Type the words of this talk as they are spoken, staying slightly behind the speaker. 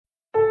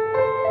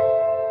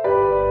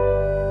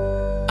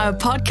A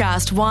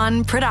Podcast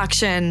One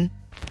production.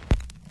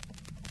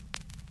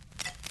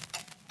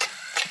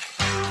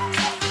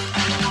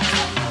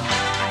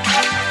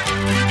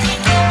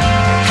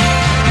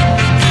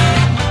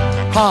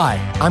 Hi,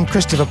 I'm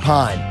Christopher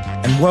Pyne,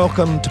 and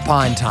welcome to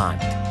Pyne Time.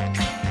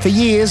 For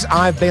years,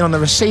 I've been on the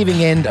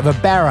receiving end of a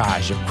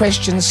barrage of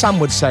questions, some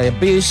would say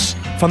abuse,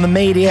 from the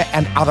media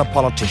and other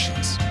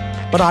politicians.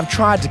 But I've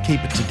tried to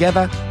keep it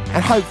together,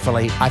 and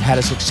hopefully I've had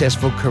a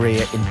successful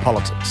career in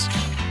politics.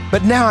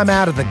 But now I'm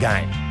out of the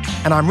game,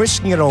 and I'm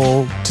risking it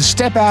all to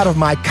step out of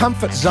my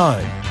comfort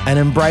zone and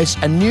embrace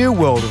a new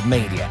world of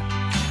media,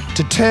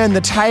 to turn the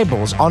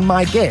tables on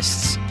my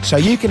guests so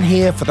you can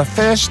hear for the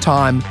first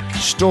time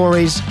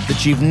stories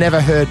that you've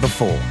never heard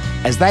before,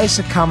 as they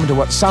succumb to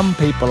what some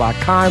people are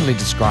kindly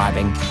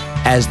describing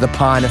as the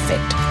Pyne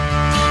effect.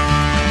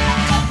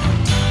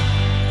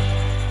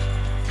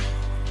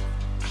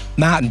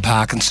 Martin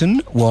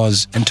Parkinson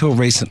was, until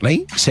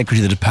recently,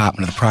 Secretary of the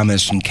Department of the Prime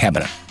Minister and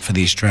Cabinet for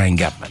the Australian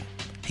Government.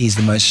 He's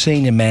the most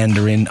senior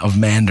Mandarin of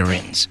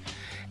Mandarins.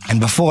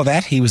 And before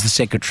that, he was the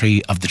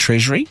Secretary of the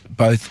Treasury,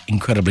 both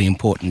incredibly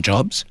important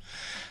jobs.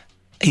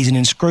 He's an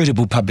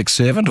inscrutable public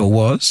servant, or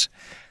was,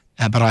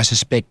 but I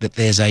suspect that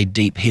there's a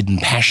deep hidden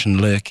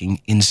passion lurking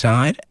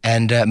inside.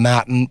 And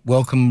Martin,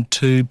 welcome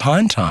to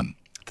Pyne Time.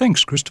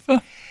 Thanks,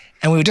 Christopher.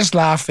 And we were just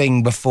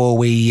laughing before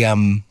we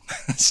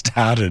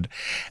started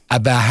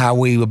about how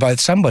we were both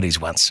somebodies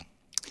once.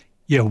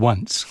 Yeah,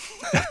 once.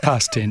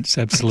 Past tense,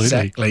 absolutely.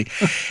 Exactly.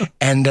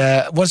 And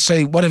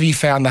what have you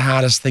found the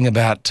hardest thing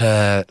about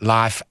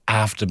life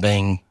after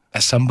being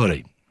a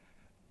somebody?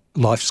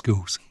 Life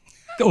skills,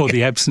 or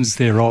the absence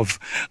thereof.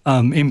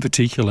 In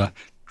particular,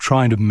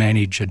 trying to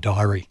manage a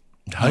diary.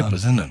 It's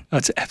hopeless, isn't it?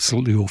 That's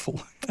absolutely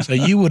awful. So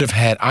you would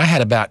have I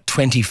had about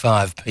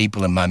 25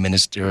 people in my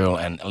ministerial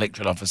and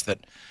electorate office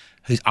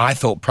whose I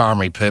thought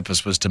primary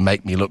purpose was to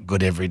make me look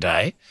good every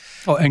day.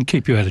 Oh, and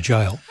keep you out of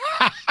jail.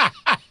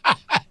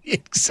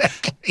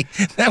 Exactly.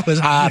 That was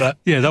harder.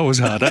 Yeah, that was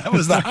harder. That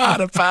was the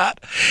harder part.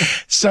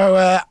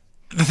 So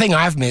the thing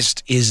I've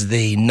missed is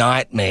the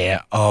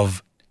nightmare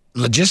of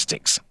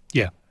logistics.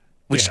 Yeah.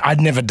 Which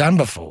I'd never done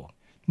before.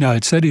 No,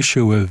 it's that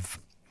issue of,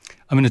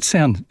 I mean, it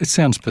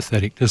sounds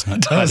pathetic, doesn't it?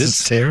 It does.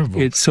 It's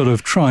terrible. It's sort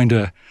of trying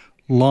to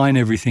line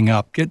everything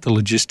up, get the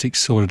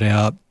logistics sorted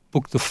out,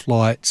 book the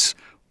flights,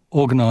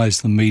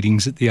 organise the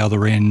meetings at the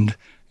other end,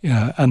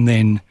 and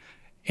then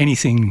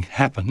anything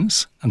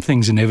happens, and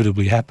things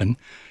inevitably happen,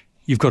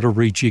 you've got to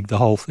rejig the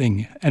whole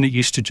thing. And it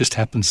used to just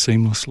happen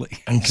seamlessly.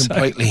 And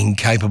completely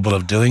incapable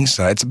of doing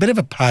so. It's a bit of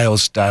a pale,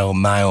 stale,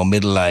 male,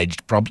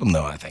 middle-aged problem,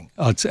 though, I think.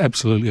 Oh, it's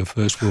absolutely a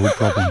first world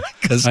problem.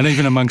 And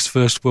even amongst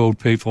first world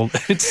people,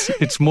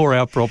 it's more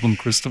our problem,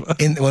 Christopher.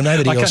 Well,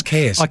 nobody else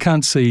cares. I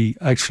can't see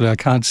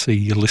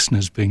your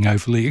listeners being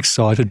overly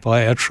excited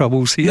by our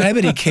troubles here.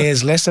 Nobody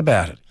cares less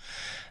about it.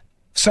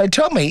 So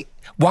tell me,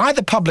 why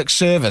the public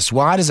service?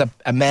 Why does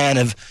a man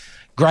of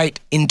great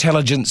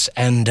intelligence,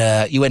 and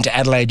you went to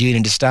Adelaide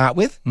Uni to start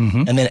with,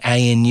 and then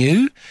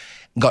ANU,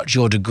 got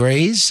your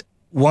degrees.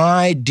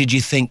 Why did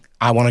you think,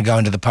 I want to go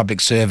into the public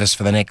service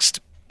for the next,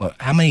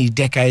 how many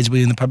decades were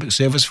you in the public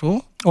service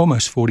for?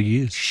 Almost 40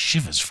 years.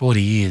 Shivers,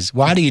 40 years.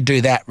 Why do you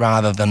do that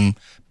rather than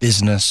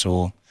business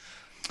or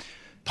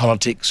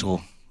politics?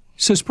 Or?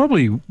 So it's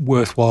probably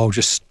worthwhile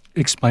just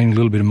explaining a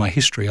little bit of my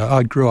history.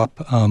 I grew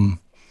up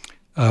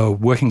a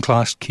working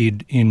class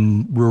kid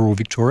in rural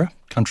Victoria,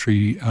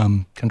 country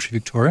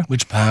Victoria.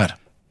 Which part?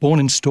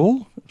 Born in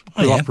Stawell.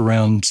 Grew up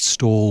around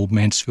Stawell,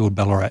 Mansfield,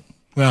 Ballarat.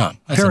 Right,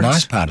 that's a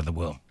nice part of the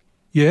world.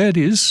 Yeah, it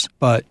is.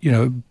 But,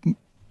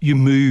 you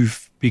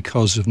move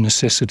because of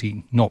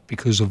necessity, not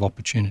because of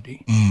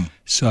opportunity.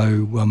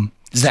 So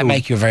does that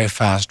make you a very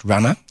fast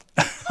runner?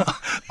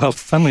 Well,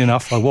 funnily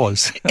enough, I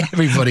was.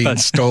 Everybody in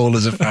Stawell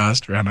is a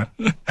fast runner.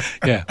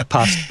 Yeah,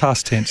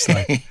 past tense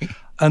though.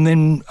 And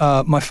then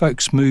my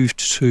folks moved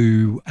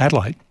to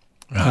Adelaide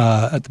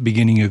at the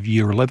beginning of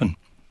year 11.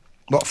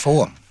 What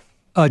for?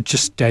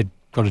 Dad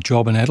got a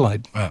job in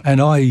Adelaide. Right.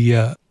 And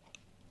I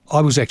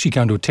was actually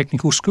going to a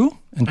technical school,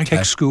 and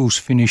tech schools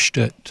finished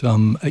at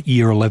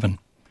year 11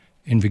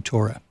 in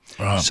Victoria.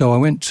 Right. So I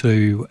went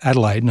to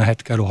Adelaide and I had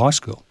to go to high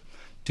school.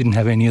 Didn't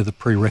have any of the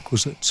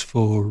prerequisites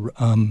for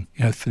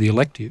the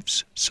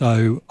electives.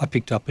 So I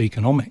picked up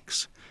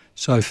economics.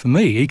 So for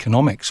me,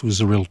 economics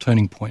was a real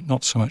turning point,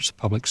 not so much the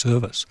public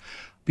service,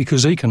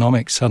 because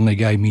economics suddenly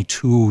gave me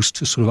tools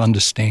to sort of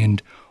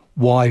understand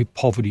why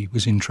poverty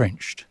was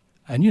entrenched.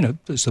 And,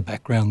 there's the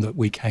background that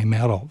we came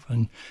out of.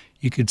 And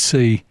you could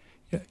see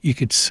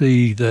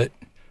that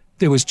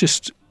there was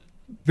just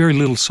very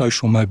little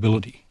social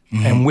mobility.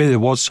 Mm-hmm. And where there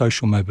was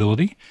social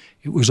mobility,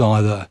 it was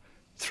either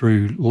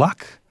through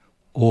luck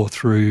or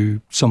through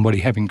somebody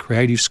having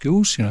creative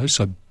skills,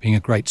 so being a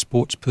great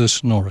sports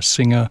person or a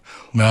singer,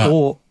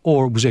 or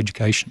it was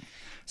education.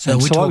 So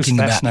we're talking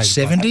about the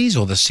 70s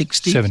or the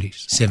 60s?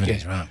 70s.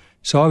 70s, right.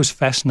 So I was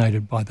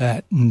fascinated by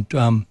that.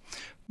 And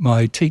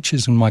my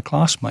teachers and my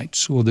classmates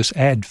saw this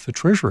ad for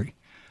Treasury,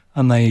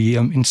 and they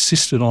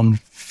insisted on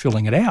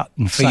filling it out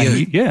and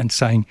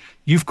saying,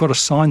 you've got to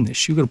sign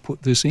this, you've got to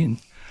put this in.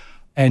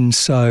 And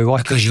so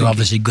because you're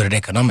obviously good at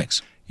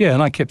economics. Yeah,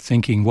 and I kept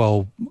thinking,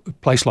 well, a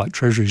place like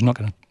Treasury is not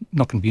going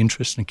to be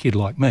interested in a kid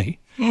like me.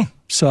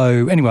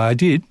 So anyway, I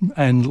did,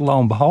 and lo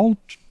and behold,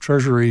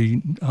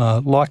 Treasury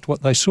liked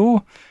what they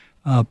saw,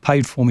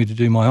 paid for me to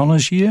do my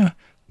honours year,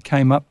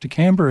 came up to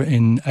Canberra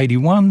in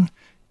 81,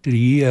 did a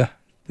year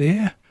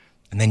there.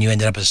 And then you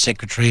ended up as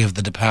Secretary of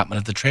the Department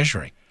of the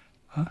Treasury.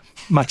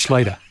 Much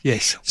later,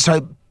 yes.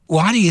 So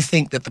why do you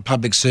think that the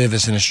public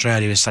service in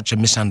Australia is such a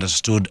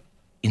misunderstood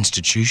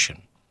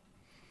institution?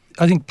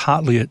 I think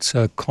partly it's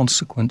a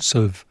consequence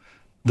of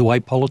the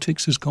way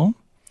politics has gone.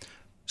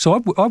 So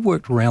I've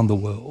worked around the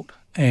world,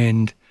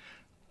 and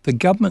the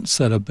governments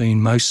that have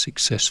been most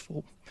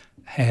successful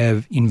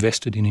have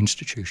invested in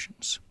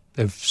institutions.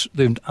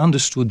 They've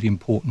understood the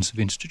importance of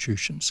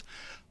institutions.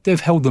 They've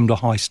held them to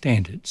high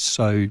standards,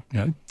 so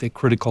they're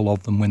critical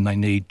of them when they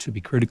need to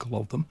be critical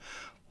of them.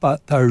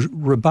 But the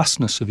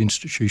robustness of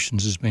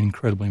institutions has been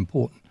incredibly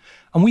important.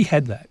 And we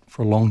had that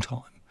for a long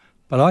time.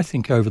 But I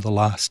think over the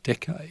last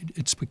decade,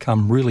 it's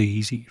become really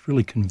easy,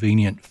 really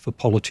convenient for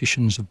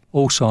politicians of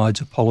all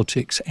sides of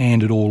politics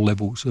and at all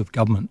levels of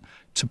government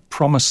to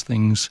promise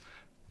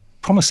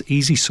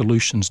easy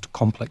solutions to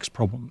complex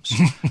problems,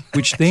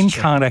 which then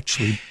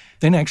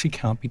actually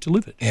can't be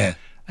delivered. Yeah.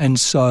 And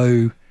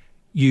so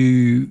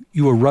you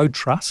erode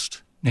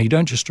trust. Now, you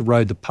don't just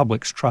erode the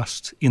public's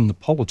trust in the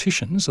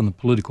politicians and the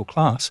political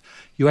class,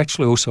 you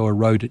actually also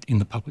erode it in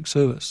the public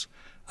service.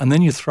 And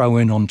then you throw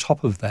in on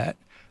top of that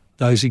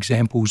those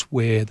examples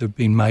where there have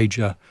been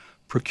major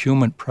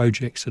procurement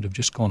projects that have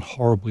just gone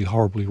horribly,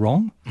 horribly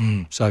wrong.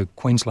 So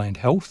Queensland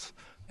Health,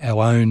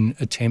 our own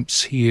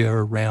attempts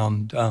here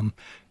around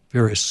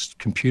various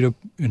computer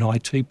and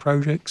IT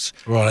projects.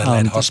 Royal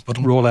Adelaide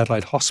Hospital. Royal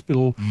Adelaide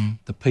Hospital,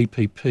 the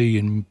PPP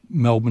in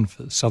Melbourne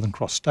for the Southern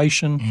Cross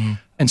Station.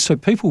 And so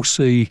people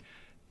see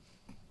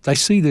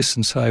this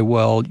and say,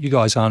 well, you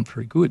guys aren't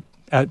very good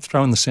at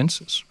throwing the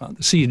census. Right?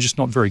 They see you're just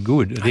not very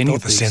good at any of these. I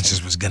thought the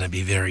census was going to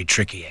be very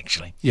tricky,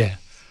 actually. Yeah.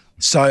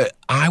 So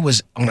I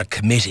was on a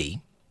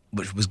committee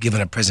which was given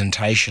a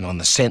presentation on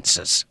the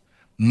census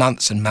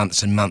months and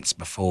months and months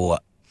before.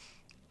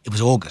 It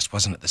was August,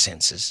 wasn't it, the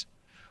census?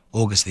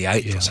 August the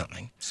 8th or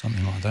something.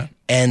 Something like that.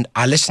 And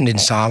I listened in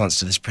silence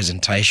to this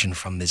presentation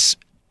from this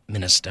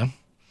minister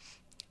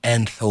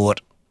and thought,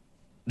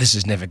 this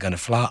is never going to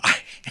fly.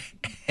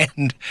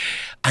 And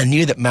I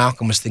knew that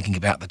Malcolm was thinking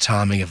about the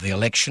timing of the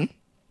election.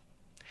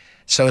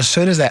 So as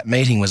soon as that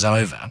meeting was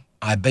over,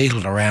 I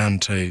beetled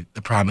around to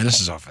the Prime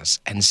Minister's office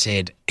and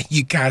said,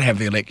 you can't have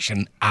the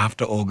election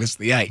after August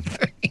the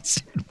 8th. He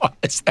said, why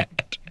is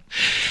that?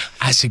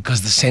 I said,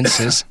 because the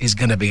census is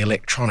going to be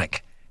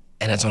electronic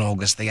and it's on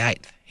August the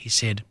 8th. He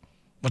said,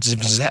 what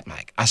difference does that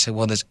make? I said,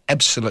 well, there's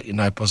absolutely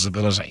no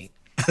possibility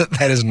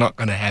that is not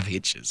going to have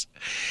hitches.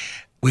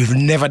 We've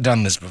never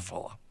done this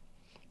before.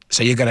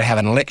 So you're going to have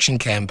an election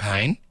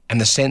campaign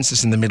and the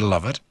census in the middle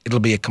of it. It'll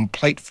be a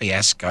complete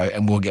fiasco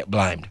and we'll get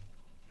blamed.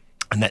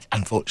 And that's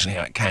unfortunately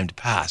how it came to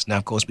pass. Now,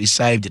 of course, we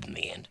saved it in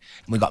the end.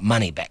 And we got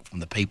money back from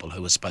the people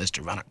who were supposed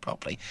to run it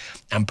properly.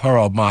 And poor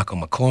old Michael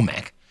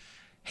McCormack,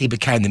 he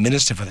became the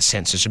minister for the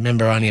census,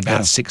 remember, only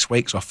about 6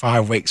 weeks or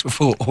 5 weeks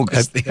before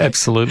August the 8th.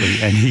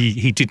 Absolutely. And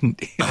he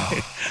didn't,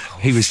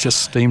 he was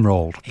just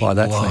steamrolled by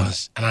that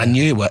thing. And I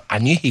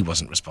knew he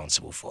wasn't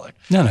responsible for it.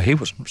 No, he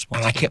wasn't responsible.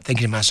 And I kept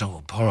thinking to myself,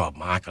 well, poor old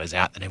Michael is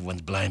out and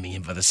everyone's blaming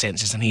him for the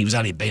census, and he was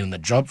only been on the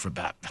job for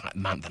about a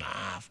month and a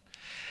half.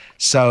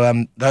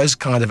 So those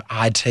kind of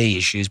IT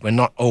issues, we're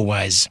not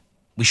always,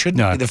 we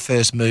shouldn't be the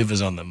first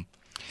movers on them.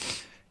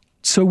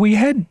 So we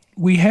had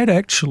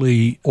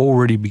actually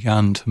already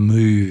begun to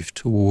move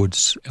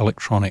towards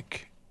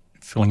electronic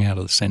filling out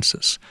of the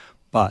census,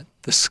 but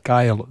the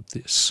scale of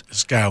this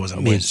was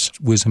immense.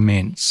 Was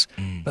immense.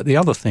 But the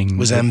other thing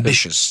was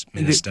ambitious,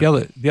 Minister.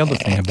 The other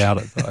thing about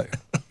it, though,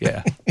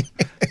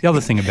 the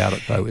other thing about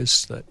it, though,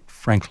 is that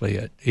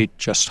frankly it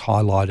just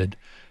highlighted,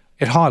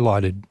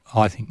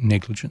 I think,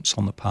 negligence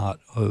on the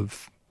part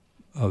of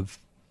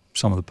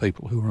some of the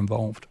people who were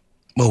involved.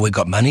 Well, we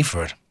got money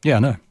for it. Yeah, I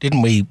know.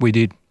 Didn't we? We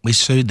did. We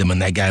sued them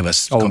and they gave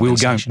us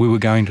compensation. We were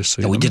going to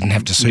sue them. We didn't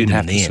have to sue them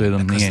in the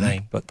end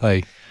because but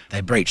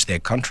they breached their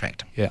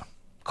contract. Yeah.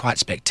 Quite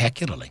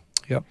spectacularly.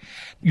 Yep.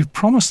 You've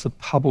promised the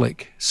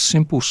public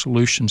simple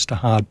solutions to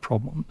hard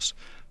problems,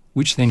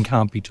 which then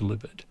can't be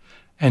delivered.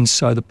 And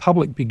so the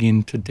public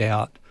begin to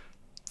doubt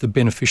the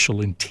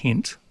beneficial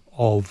intent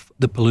of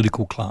the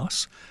political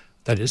class.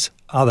 That is,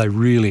 are they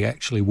really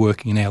actually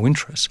working in our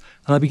interests?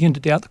 And they begin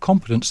to doubt the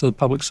competence of the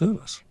public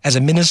service. As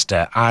a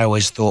minister, I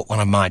always thought one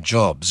of my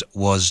jobs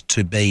was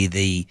to be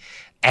the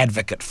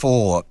advocate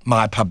for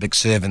my public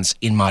servants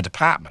in my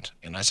department.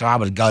 So I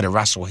would go to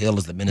Russell Hill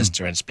as the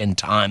minister and spend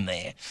time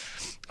there.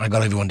 I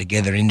got everyone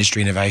together in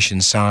industry, innovation,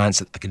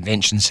 science at the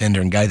convention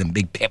centre and gave them a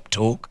big pep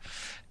talk.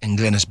 And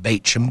Glenys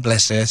Beecham,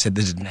 bless her, said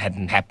this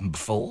hadn't happened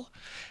before.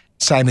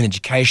 Same in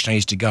education. I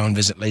used to go and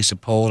visit Lisa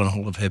Paul and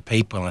all of her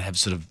people and have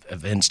sort of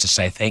events to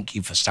say thank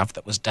you for stuff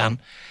that was done.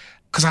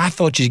 Because I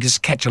thought you'd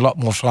just catch a lot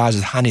more flies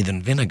with honey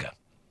than vinegar.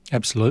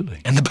 Absolutely.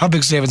 And the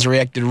public servants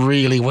reacted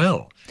really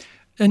well.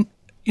 And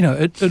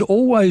it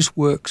always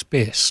works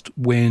best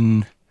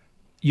when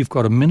you've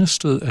got a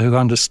minister who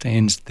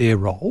understands their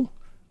role,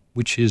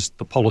 which is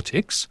the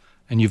politics,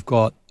 and you've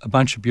got a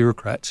bunch of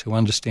bureaucrats who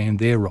understand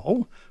their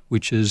role,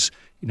 which is,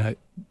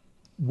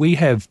 we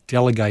have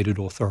delegated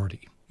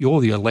authority.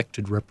 You're the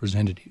elected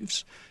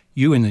representatives.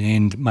 You, in the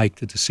end, make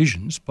the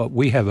decisions, but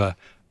we have a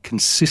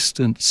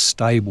consistent,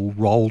 stable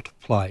role to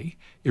play,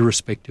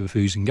 irrespective of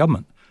who's in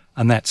government.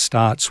 And that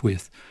starts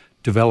with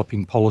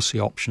developing policy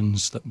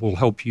options that will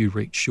help you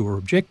reach your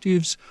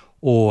objectives,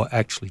 or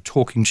actually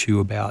talking to you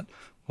about,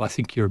 well, I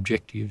think your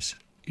objectives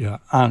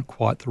aren't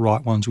quite the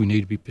right ones we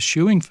need to be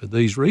pursuing for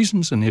these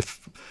reasons, and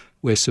if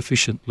we're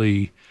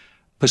sufficiently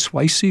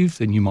persuasive,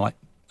 then you might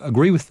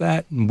agree with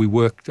that, and we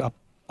work up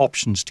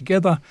options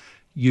together.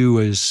 You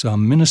as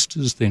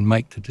ministers then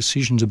make the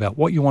decisions about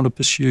what you want to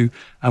pursue,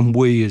 and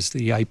we as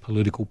the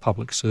apolitical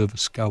public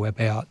service go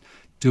about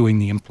doing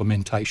the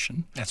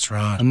implementation. That's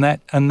right. And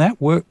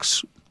that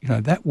works,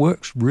 that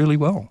works really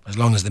well. As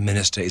long as the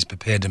minister is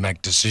prepared to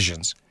make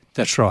decisions.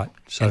 That's right.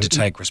 So, and to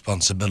take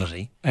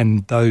responsibility.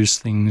 And those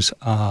things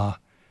are,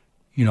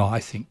 I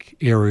think,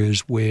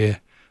 areas where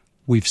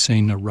we've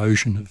seen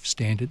erosion of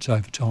standards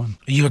over time.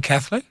 Are you a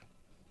Catholic?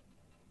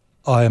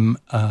 I'm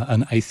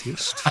an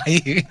atheist. Are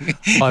you?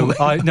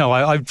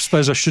 I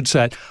suppose I should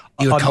say it.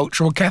 You're a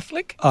cultural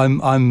Catholic? I'm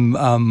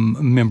a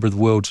member of the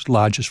world's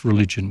largest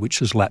religion, which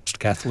has lapsed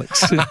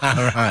Catholics.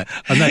 Right.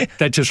 And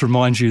that just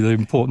reminds you the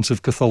importance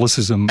of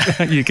Catholicism.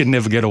 You can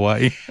never get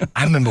away.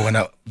 I remember when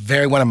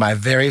one of my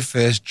very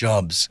first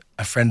jobs,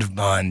 a friend of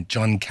mine,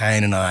 John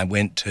Kane, and I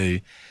went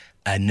to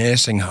a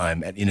nursing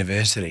home at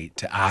university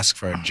to ask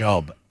for a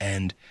job,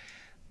 and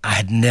I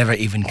had never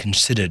even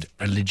considered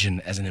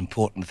religion as an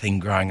important thing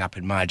growing up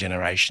in my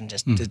generation,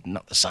 just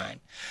not the same.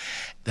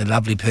 The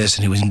lovely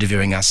person who was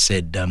interviewing us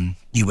said,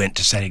 you went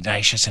to St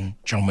Ignatius and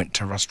John went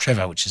to Ross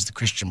Trevor, which is the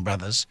Christian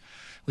Brothers.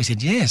 We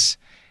said, yes.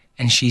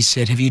 And she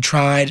said, have you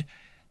tried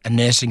a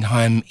nursing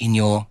home in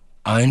your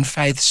own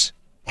faith's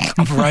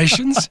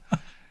operations?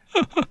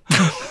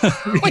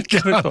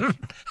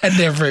 I'd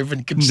never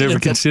even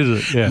considered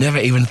it. Yeah. Never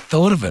even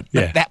thought of it.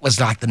 Yeah. But that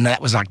was like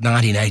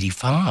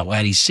 1985 or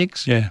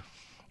 86. Yeah.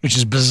 Which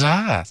is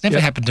bizarre. It's never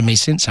happened to me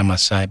since, I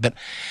must say. But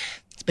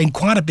it's been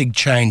quite a big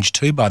change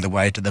too, by the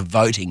way, to the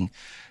voting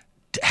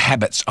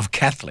habits of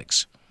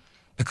Catholics.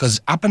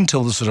 Because up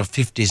until the sort of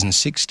 50s and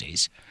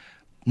 60s,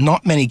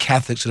 not many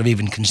Catholics would have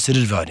even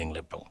considered voting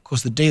Liberal. Of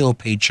course, the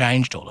DLP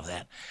changed all of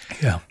that.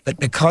 Yeah. But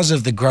because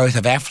of the growth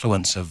of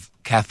affluence of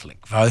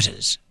Catholic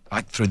voters,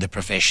 like through the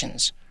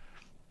professions,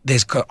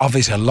 there's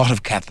obviously a lot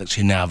of Catholics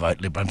who now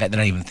vote Liberal. In fact, they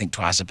don't even think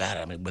twice about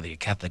it. I mean, whether you're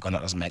Catholic or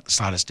not doesn't make the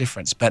slightest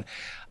difference. But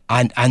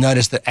I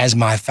noticed that as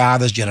my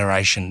father's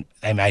generation,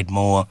 they made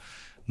more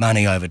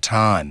money over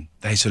time.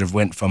 They sort of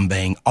went from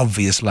being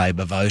obvious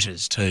Labor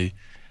voters to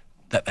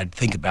that they'd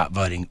think about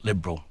voting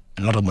Liberal.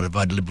 And a lot of them would have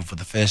voted Liberal for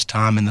the first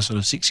time in the sort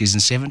of 60s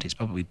and 70s,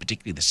 probably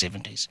particularly the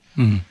 70s.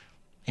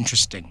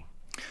 Interesting.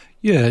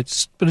 Yeah,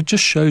 but it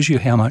just shows you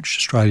how much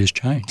Australia's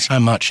changed. So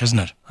much,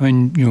 hasn't it? I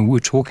mean, we're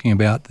talking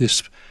about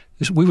this.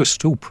 We were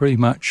still pretty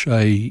much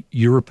a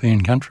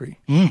European country.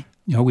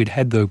 We'd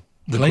had the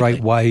great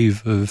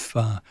wave of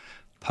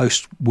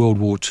post-World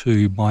War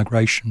II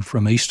migration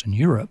from Eastern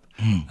Europe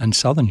and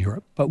Southern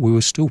Europe, but we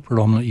were still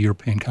predominantly a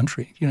European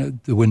country.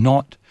 There were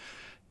not,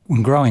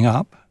 when growing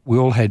up, we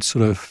all had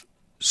sort of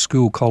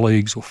school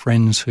colleagues or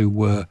friends who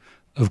were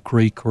of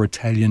Greek or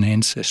Italian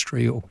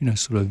ancestry or,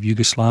 sort of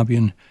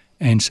Yugoslavian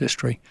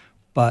ancestry,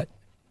 but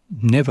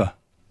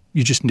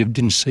you just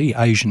didn't see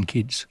Asian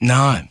kids.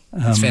 No,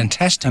 it's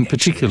fantastic. And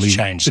particularly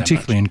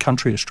in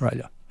country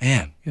Australia.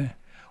 Yeah. Yeah.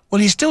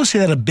 Well, you still see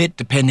that a bit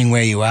depending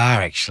where you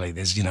are, actually.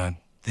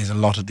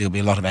 There'll be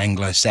a lot of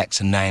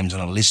Anglo-Saxon names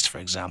on a list, for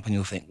example, and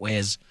you'll think,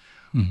 where's...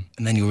 And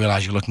then you'll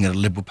realise you're looking at a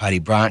Liberal Party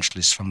branch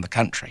list from the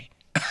country.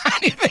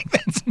 And you think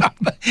that's not...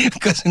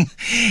 Because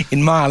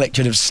in my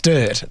electorate of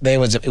Sturt,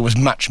 it was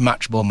much,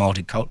 much more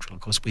multicultural.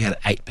 Of course, we had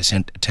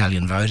 8%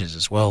 Italian voters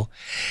as well.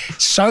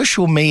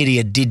 Social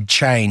media did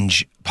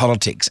change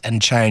politics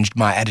and changed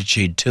my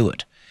attitude to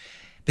it.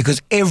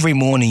 Because every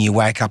morning you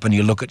wake up and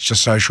you look at your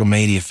social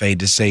media feed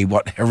to see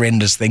what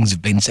horrendous things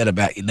have been said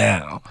about you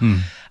now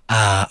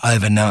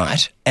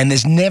overnight. And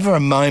there's never a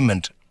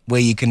moment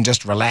where you can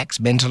just relax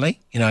mentally,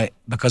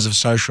 because of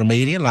social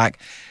media. Like,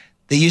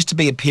 there used to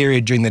be a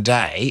period during the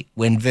day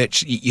when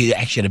you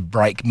actually had to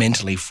break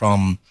mentally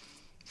from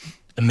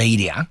the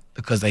media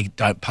because they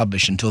don't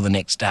publish until the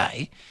next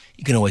day.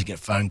 You can always get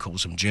phone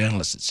calls from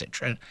journalists,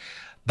 etc.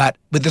 But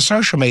with the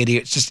social media,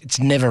 it's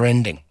never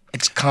ending.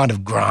 It's kind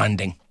of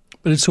grinding.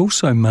 But it's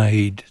also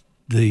made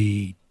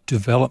the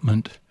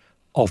development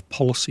of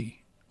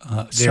policy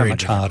so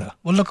much harder.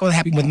 Well, look what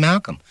happened with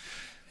Malcolm.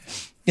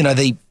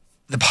 The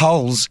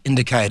polls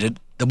indicated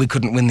that we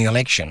couldn't win the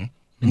election,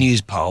 the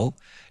news poll,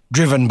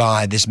 driven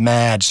by this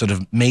mad sort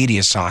of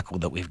media cycle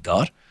that we've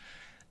got.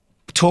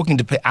 Talking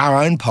to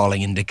our own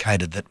polling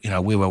indicated that,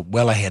 we were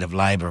well ahead of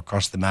Labor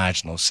across the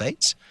marginal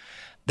seats.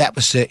 That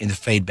was certainly the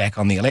feedback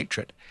on the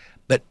electorate.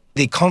 But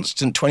The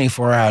constant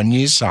 24-hour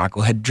news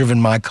cycle had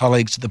driven my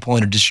colleagues to the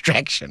point of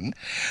distraction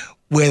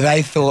where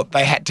they thought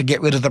they had to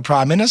get rid of the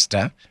Prime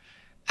Minister.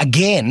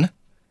 Again,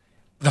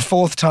 the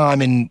fourth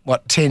time in,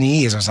 10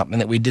 years or something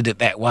that we did it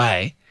that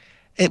way.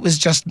 It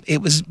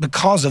was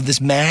because of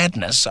this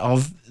madness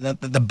of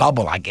the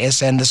bubble, I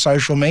guess, and the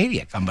social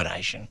media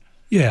combination.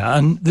 Yeah,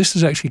 and this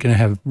is actually going to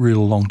have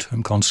real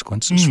long-term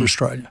consequences for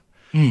Australia.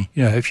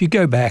 If you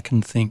go back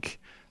and think,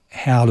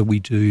 how do we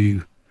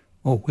do,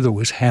 or whether it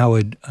was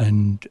Howard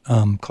and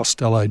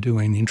Costello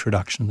doing the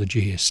introduction of the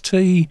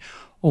GST,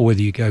 or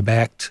whether you go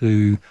back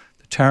to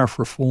the tariff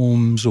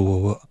reforms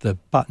or the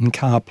button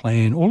car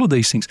plan, all of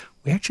these things,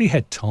 we actually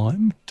had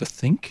time to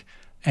think,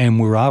 and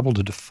we were able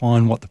to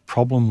define what the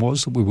problem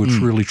was that we were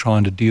really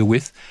trying to deal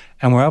with,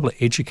 and we were able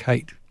to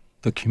educate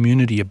the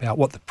community about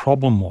what the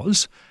problem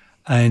was,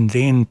 and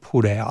then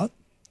put out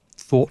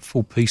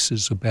thoughtful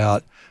pieces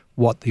about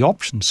what the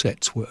option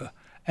sets were.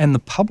 And the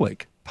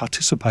public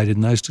participated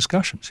in those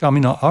discussions. I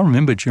mean, I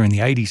remember during the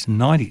 80s and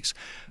 90s,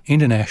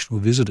 international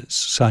visitors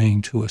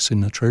saying to us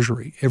in the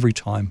Treasury every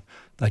time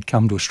they'd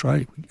come to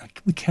Australia,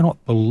 we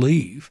cannot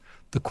believe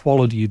the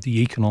quality of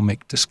the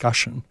economic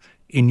discussion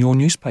in your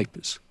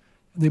newspapers.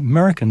 The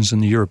Americans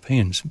and the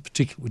Europeans in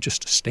particular were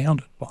just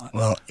astounded by it.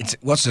 Well,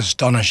 what's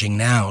astonishing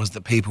now is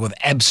that people with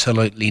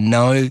absolutely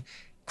no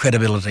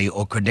credibility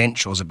or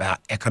credentials about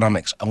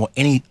economics or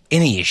any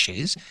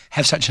issues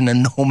have such an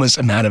enormous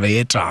amount of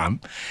airtime,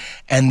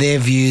 and their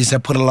views are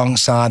put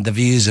alongside the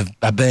views of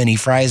Bernie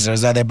Fraser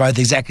as though they're both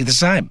exactly the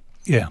same.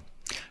 Yeah.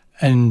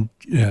 And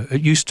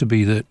it used to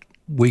be that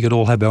we could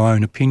all have our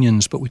own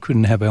opinions, but we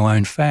couldn't have our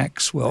own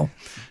facts. Well,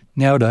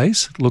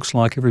 nowadays it looks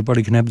like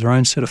everybody can have their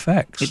own set of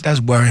facts. It does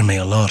worry me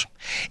a lot.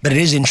 But it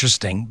is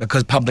interesting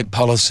because public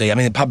policy,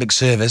 the public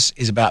service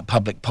is about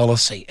public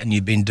policy, and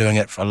you've been doing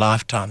it for a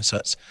lifetime, so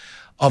it's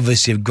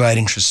obviously of great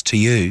interest to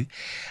you.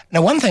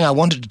 Now, one thing I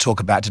wanted to talk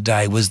about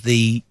today was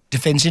the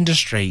defence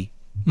industry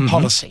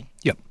policy.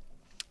 Yep.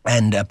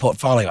 And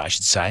portfolio, I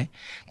should say,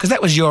 because that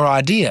was your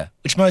idea,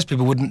 which most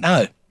people wouldn't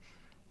know.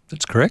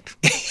 That's correct.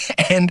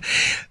 And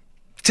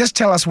just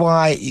tell us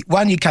why,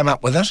 one, you came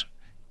up with it,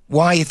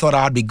 why you thought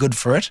I'd be good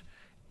for it,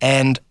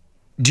 and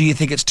do you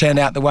think it's turned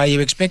out the way you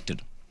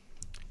expected?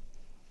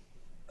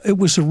 It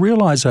was a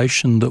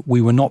realisation that we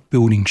were not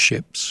building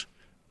ships.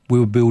 We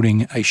were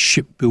building a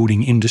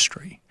shipbuilding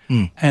industry.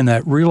 And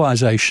that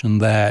realisation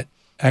that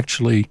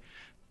actually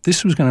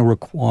this was going to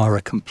require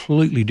a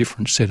completely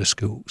different set of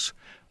skills.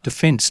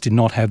 Defence did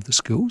not have the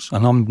skills,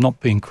 and I'm not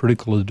being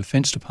critical of the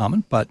Defence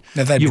Department, but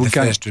no, they'd be the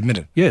first to admit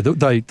it. Yeah,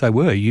 they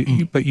were.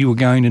 But you were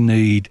going to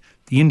need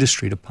the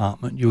industry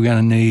department. You were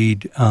going to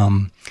need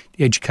the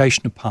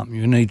education department.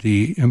 You were going to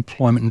need the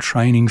employment and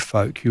training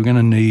folk. You were going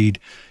to need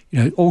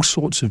all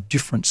sorts of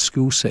different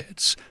skill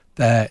sets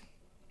that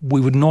we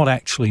would not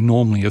actually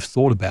normally have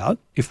thought about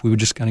if we were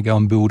just going to go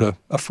and build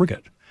a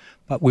frigate.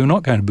 But we were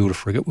not going to build a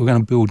frigate. We were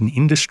going to build an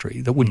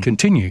industry that would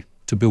continue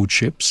to build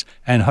ships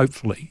and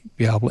hopefully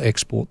be able to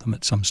export them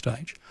at some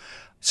stage.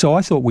 So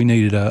I thought we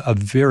needed a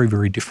very,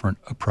 very different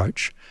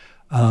approach.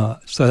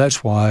 So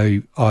that's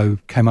why I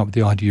came up with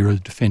the idea of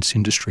the defence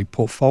industry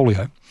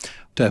portfolio,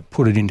 to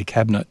put it into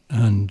Cabinet,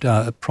 and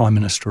the Prime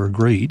Minister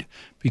agreed,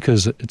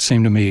 because it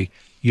seemed to me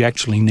you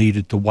actually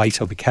needed the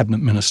weight of a Cabinet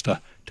Minister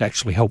to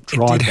actually help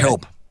drive that. It did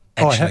help.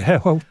 Actually.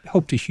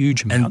 Helped a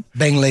huge amount. And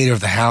being leader of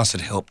the House,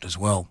 it helped as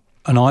well.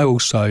 And I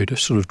also, to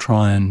sort of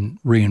try and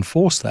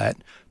reinforce that,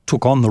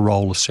 took on the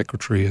role as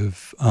Secretary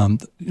of,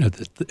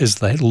 as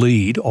the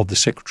lead of the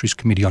Secretary's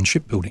Committee on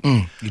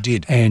Shipbuilding. You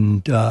did.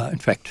 And in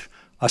fact,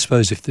 I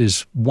suppose if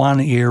there's one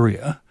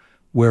area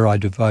where I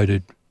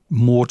devoted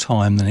more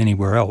time than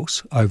anywhere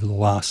else over the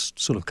last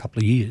sort of couple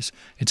of years,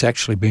 it's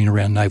actually been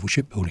around naval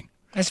shipbuilding.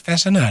 That's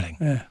fascinating.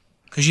 Yeah.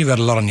 Because you've got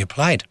a lot on your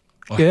plate.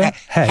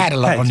 Had a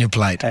lot on your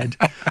plate.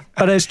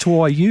 But as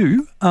to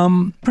IU,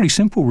 pretty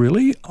simple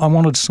really. I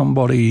wanted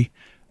somebody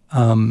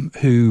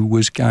who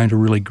was going to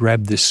really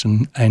grab this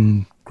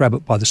and grab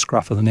it by the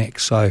scruff of the neck.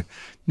 So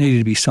needed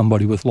to be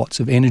somebody with lots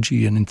of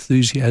energy and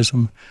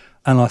enthusiasm.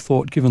 And I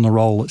thought, given the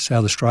role that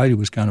South Australia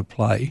was going to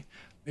play,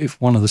 if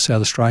one of the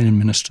South Australian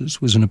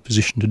ministers was in a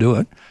position to do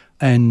it,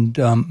 and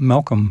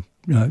Malcolm,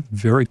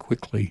 very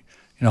quickly,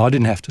 I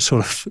didn't have to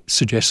sort of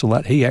suggest all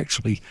that. He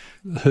actually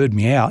heard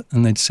me out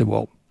and then said,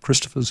 well,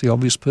 Christopher's the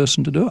obvious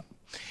person to do it.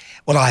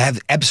 Well, I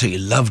have absolutely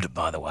loved it,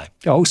 by the way.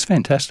 Oh, it was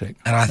fantastic.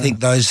 And I think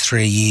those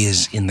 3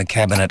 years in the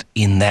Cabinet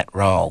in that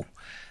role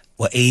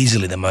were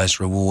easily the most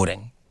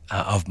rewarding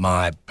of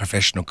my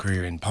professional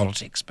career in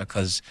politics,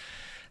 because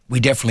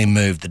we definitely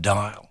moved the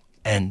dial.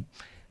 And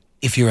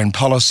if you're in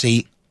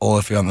policy or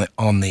if you're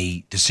on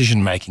the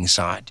decision-making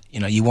side,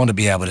 you want to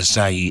be able to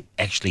say you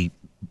actually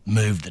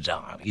moved the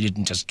dial. You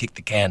didn't just kick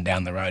the can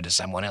down the road to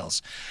someone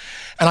else.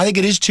 And I think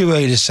it is too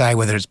early to say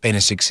whether it's been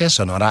a success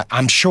or not.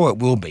 I'm sure it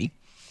will be.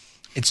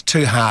 It's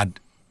too hard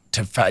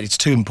to fail. It's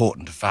too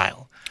important to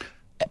fail.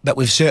 But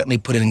we've certainly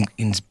put in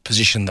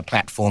position the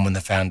platform and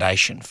the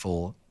foundation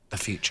for the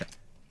future.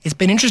 It's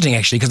been interesting,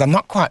 actually, because I'm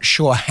not quite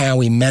sure how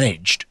we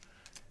managed,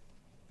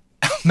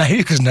 maybe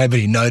because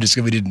nobody noticed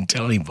and we didn't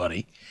tell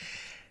anybody,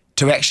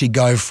 to actually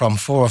go from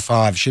 4 or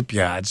 5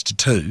 shipyards to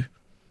 2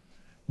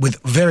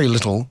 with very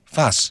little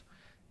fuss.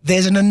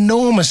 There's an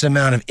enormous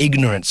amount of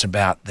ignorance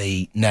about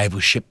the naval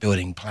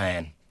shipbuilding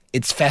plan.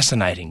 It's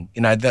fascinating.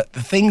 You know, the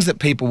things that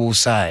people will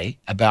say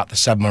about the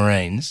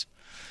submarines,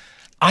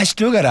 I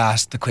still get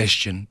asked the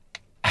question,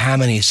 how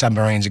many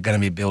submarines are going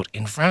to be built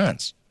in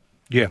France?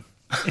 Yeah.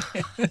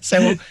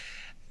 So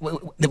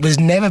there was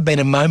never been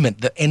a moment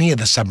that any of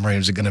the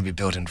submarines are going to be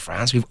built in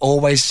France. We've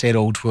always said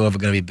all 12 are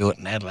going to be built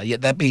in Adelaide.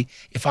 Yet that'd be,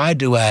 if I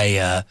do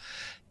an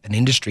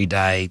industry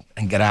day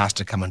and get asked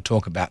to come and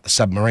talk about the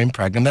submarine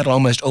program, that'll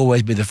almost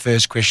always be the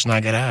first question I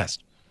get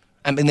asked.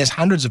 I mean, there's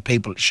hundreds of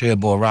people at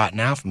Cherbourg right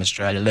now from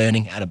Australia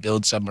learning how to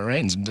build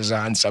submarines and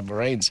design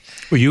submarines.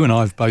 Well, you and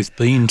I have both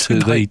been to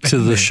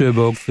the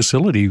Cherbourg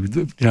facility,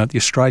 the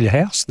Australia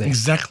House there.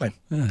 Exactly.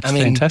 Yeah, it's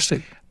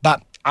fantastic.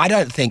 But I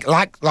don't think,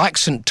 like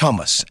St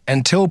Thomas,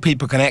 until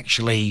people can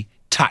actually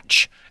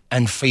touch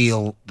and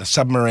feel the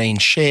submarine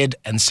shed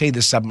and see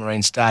the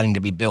submarine starting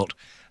to be built,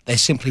 they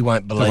simply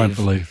won't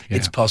believe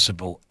it's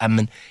possible. I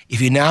mean,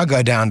 if you now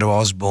go down to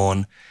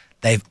Osborne,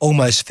 they've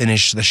almost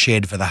finished the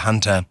shed for the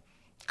Hunter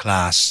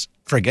class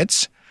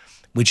frigates,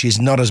 which is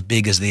not as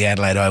big as the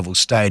Adelaide Oval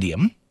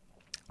Stadium,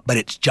 but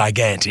it's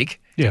gigantic.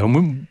 Yeah,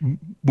 and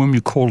when you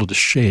call it a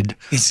shed,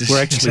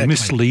 we're actually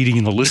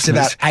misleading the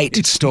listeners. It's about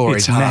 8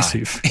 stories high. It's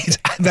massive. It's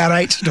about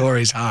 8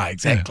 stories high,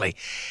 exactly.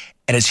 Yeah.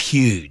 And it's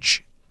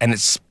huge. And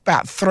it's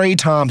about 3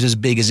 times as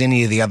big as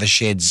any of the other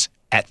sheds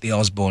at the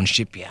Osborne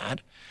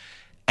shipyard.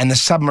 And the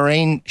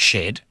submarine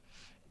shed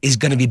is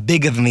going to be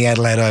bigger than the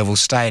Adelaide Oval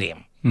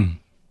Stadium,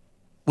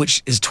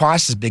 which is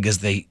twice as big as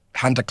the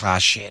Hunter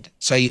class shed.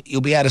 So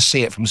you'll be able to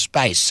see it from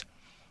space.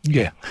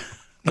 Yeah.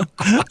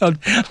 Well,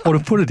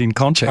 to put it in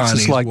context,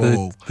 it's like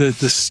the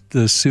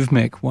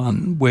Civmec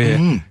one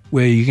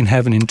where you can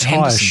have an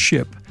entire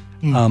ship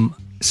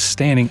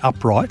standing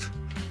upright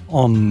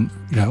on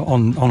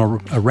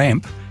a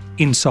ramp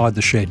inside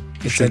the shed.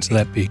 It's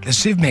that big. The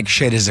Civmec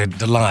shed is a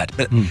delight,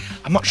 but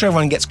I'm not sure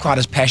everyone gets quite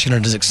as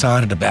passionate, as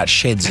excited about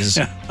sheds as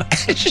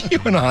you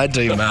and I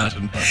do,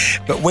 Martin.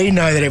 But we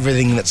know that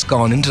everything that's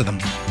gone into them.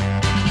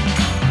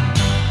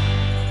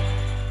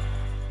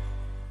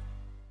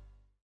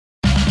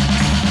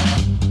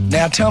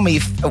 Now tell me,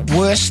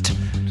 worst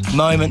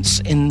moments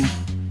in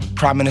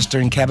Prime Minister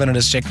and Cabinet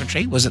as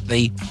Secretary? Was it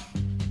the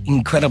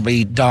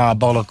incredibly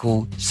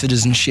diabolical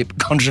citizenship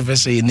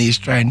controversy in the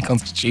Australian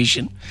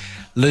Constitution,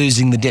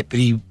 losing the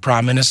Deputy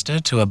Prime Minister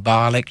to a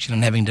by-election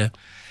and having to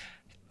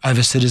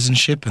over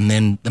citizenship and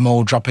then them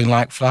all dropping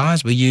like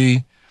flies? Were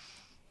you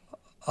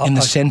in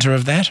the centre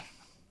of that?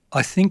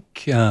 I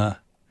think the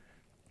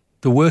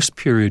worst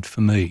period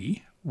for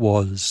me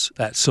was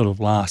that sort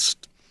of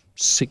last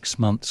 6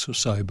 months or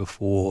so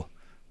before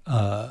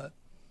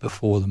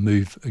the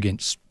move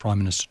against Prime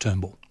Minister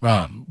Turnbull.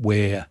 Right.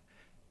 Where,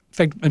 in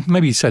fact,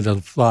 maybe you say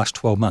the last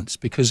 12 months,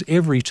 because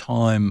every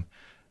time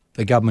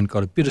the government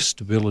got a bit of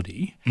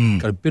stability,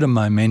 got a bit of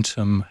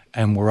momentum,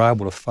 and were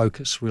able to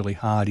focus really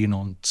hard in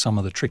on some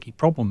of the tricky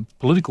problems,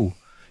 political,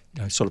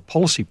 sort of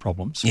policy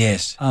problems.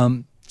 Yes.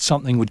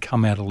 Something would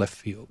come out of left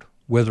field,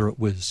 whether it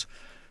was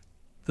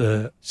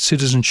the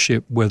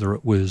citizenship, whether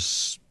it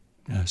was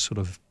sort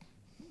of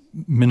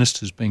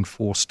ministers being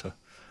forced to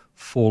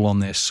fall on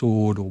their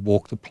sword or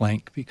walk the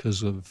plank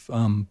because of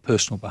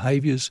personal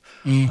behaviours,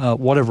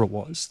 whatever it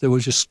was. There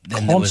was just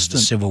constant... There was the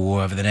civil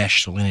war over the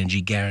National Energy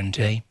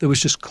Guarantee. There was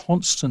just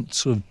constant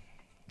sort of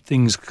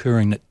things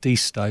occurring that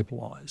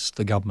destabilised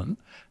the government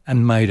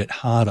and made it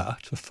harder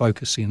to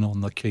focus in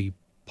on the key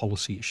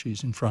policy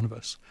issues in front of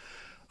us.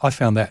 I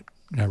found that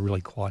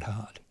really quite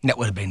hard. That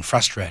would have been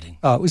frustrating.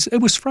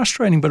 It was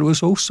frustrating, but it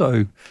was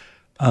also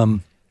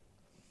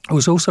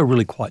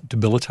really quite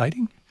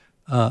debilitating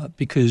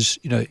because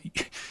you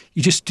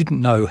just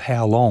didn't know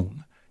how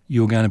long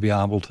you were going to be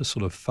able to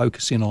sort of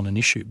focus in on an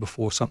issue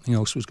before something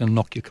else was going to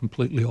knock you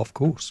completely off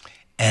course.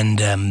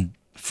 And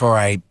for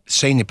a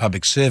senior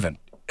public servant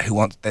who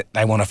want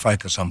to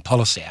focus on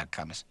policy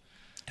outcomes,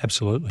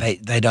 absolutely,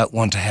 they don't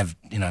want to have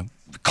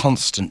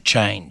constant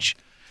change,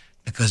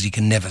 because you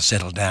can never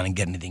settle down and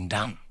get anything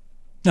done.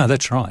 No,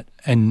 that's right.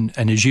 And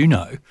as you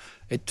know,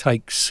 it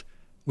takes,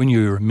 when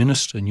you're a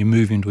minister and you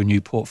move into a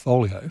new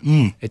portfolio,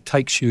 it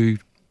takes you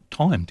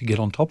time to get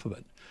on top of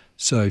it.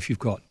 So if you've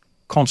got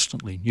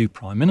constantly new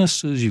prime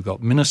ministers, you've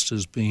got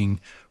ministers being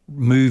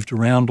moved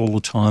around all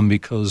the time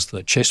because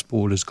the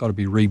chessboard has got to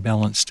be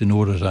rebalanced in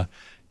order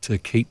to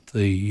keep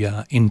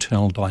the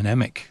internal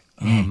dynamic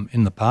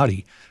in the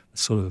party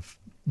sort of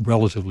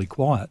relatively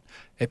quiet,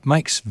 it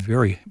makes it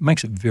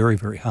very,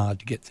 very hard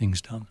to get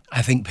things done.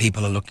 I think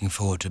people are looking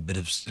forward to a bit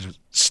of sort of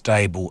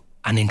stable,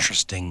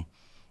 uninteresting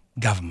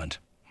government.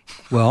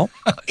 Well,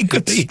 it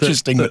could be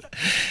interesting, but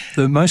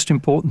the most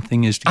important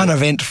thing is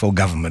uneventful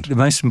government. The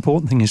most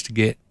important thing is to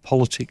get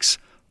politics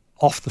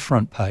off the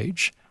front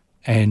page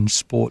and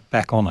sport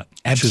back on it,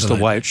 which is the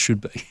way it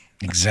should be.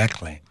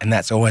 Exactly. And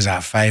that's always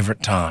our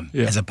favourite time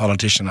as a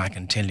politician, I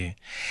can tell you.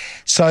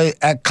 So,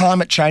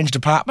 Climate Change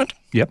Department.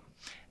 Yep.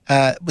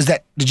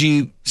 Did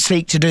you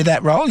seek to do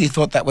that role? You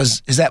thought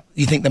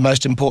you think the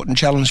most important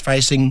challenge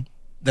facing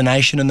the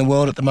nation and the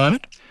world at the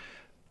moment?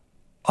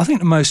 I think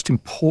the most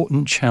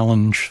important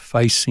challenge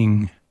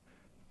facing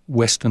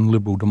Western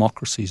liberal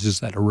democracies is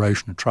that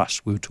erosion of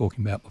trust we were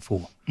talking about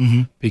before.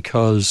 Mm-hmm.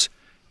 Because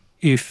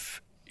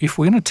if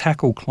we're going to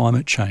tackle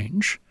climate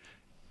change,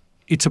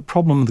 it's a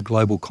problem of the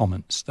global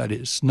commons. That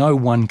is, no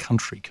one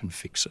country can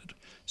fix it.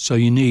 So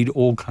you need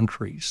all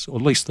countries, or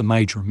at least the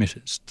major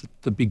emitters,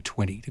 the big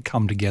 20, to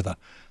come together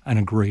and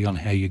agree on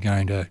how you're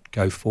going to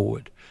go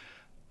forward.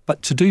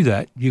 But to do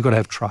that, you've got to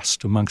have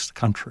trust amongst the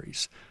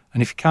countries.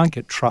 And if you can't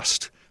get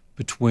trust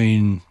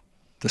between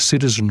the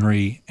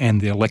citizenry and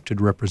the elected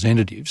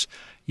representatives,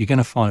 you're going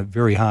to find it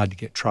very hard to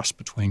get trust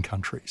between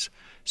countries.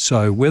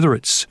 So whether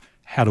it's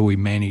how do we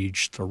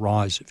manage the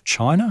rise of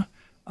China,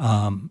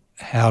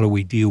 how do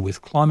we deal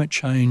with climate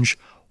change,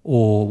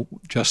 or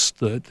just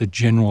the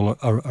general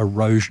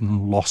erosion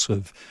and loss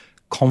of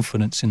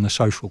confidence in the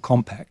social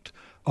compact,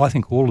 I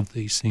think all of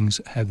these things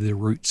have their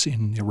roots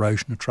in the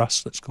erosion of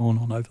trust that's gone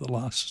on over the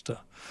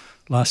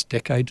last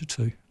decade or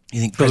two.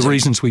 You think for the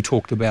reasons we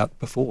talked about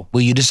before.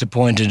 Were you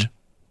disappointed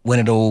when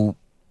it all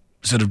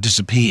sort of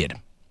disappeared?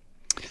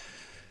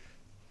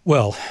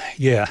 Well,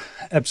 yeah,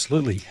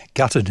 absolutely.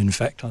 Gutted, in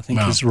fact, I think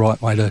is the right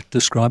way to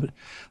describe it.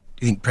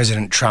 Do you think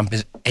President Trump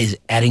is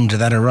adding to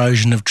that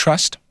erosion of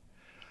trust?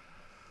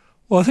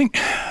 Well, I think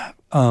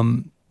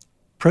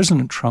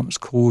President Trump's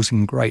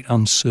causing great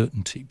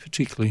uncertainty,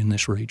 particularly in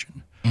this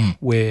region,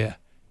 where,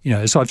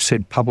 as I've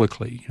said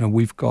publicly,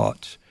 we've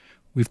got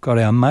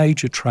our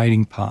major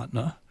trading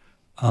partner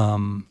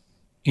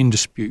in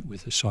dispute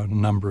with us on a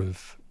number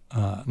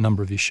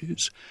of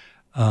issues,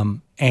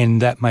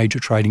 and that major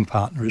trading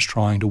partner is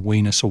trying to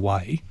wean us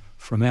away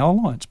from our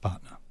alliance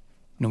partner.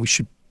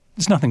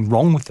 There's nothing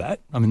wrong with that.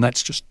 I mean,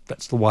 that's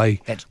the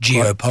way. That's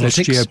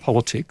geopolitics. That's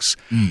geopolitics.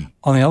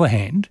 On the other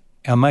hand,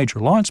 our major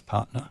alliance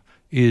partner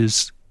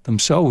is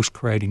themselves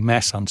creating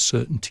mass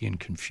uncertainty and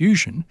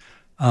confusion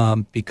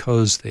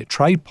because their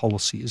trade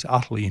policy is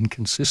utterly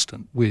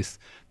inconsistent with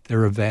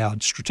their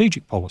avowed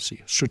strategic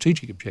policy,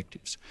 strategic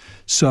objectives.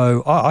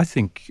 So I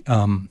think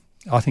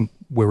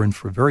we're in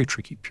for a very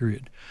tricky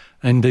period.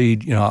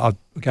 Indeed, I've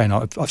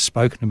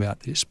spoken about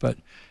this, but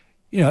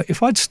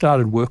if I'd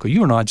started work, or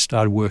you and I'd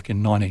started work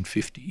in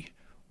 1950,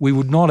 we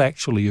would not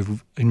actually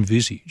have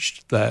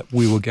envisaged that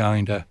we were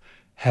going to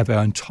have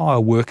our entire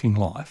working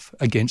life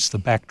against the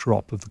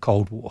backdrop of the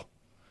Cold War.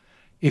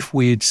 If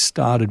we had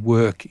started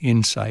work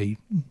in, say,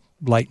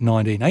 late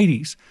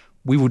 1980s,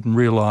 we wouldn't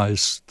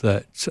realise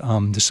that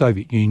the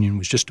Soviet Union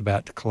was just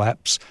about to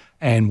collapse,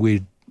 and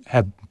we'd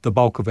have the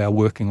bulk of our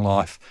working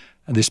life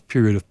and this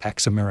period of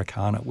Pax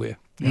Americana where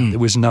there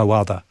was no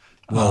other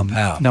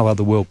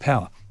world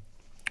power.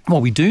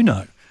 What we do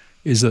know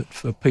is that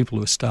for people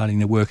who are starting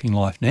their working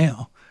life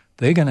now,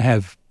 they're going to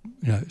have,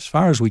 as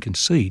far as we can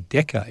see,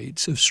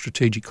 decades of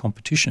strategic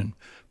competition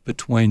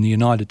between the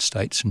United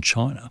States and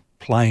China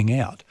playing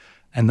out,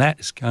 and that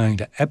is going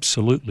to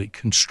absolutely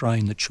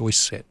constrain the choice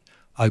set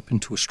open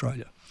to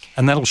Australia.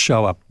 And that'll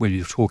show up whether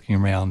you're talking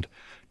around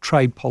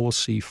trade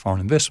policy,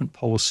 foreign investment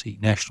policy,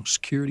 national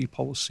security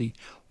policy,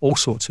 all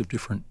sorts of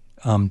different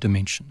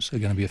dimensions are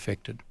going to be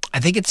affected. I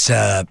think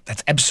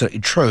that's absolutely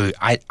true.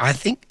 I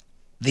think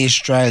the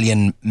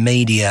Australian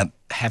media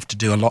have to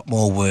do a lot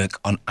more work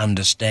on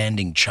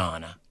understanding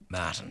China,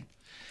 Martin.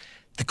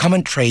 The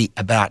commentary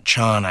about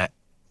China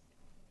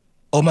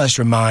almost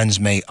reminds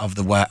me of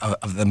the way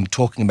of them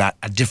talking about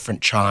a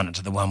different China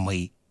to the one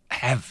we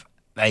have.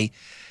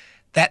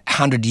 That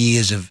 100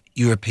 years of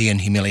European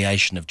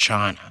humiliation of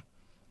China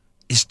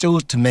is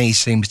still, to me,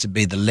 seems to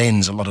be the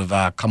lens a lot of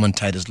our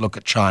commentators look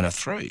at China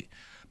through,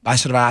 by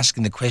sort of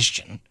asking the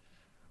question,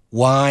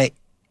 why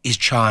is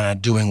China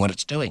doing what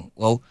it's doing?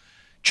 Well,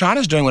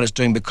 China's doing what it's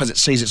doing because it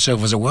sees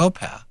itself as a world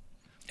power.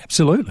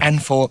 Absolutely.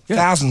 And for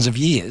thousands of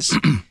years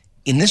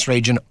in this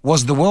region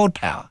was the world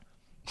power.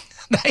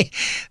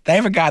 They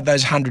regard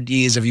those 100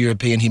 years of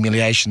European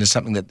humiliation as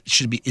something that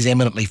is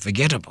eminently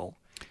forgettable.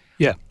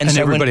 Yeah, and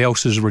so everybody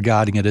else is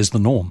regarding it as the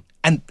norm.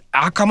 And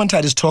our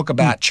commentators talk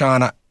about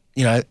China,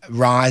 the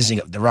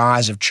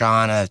rise of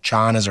China,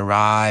 China's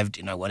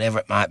arrived, whatever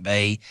it might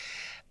be,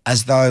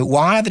 as though,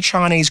 why are the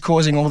Chinese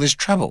causing all this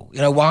trouble?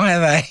 Why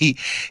are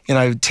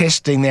they,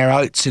 testing their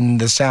oats in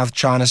the South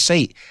China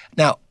Sea?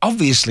 Now,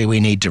 obviously we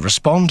need to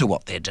respond to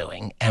what they're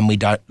doing, and we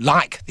don't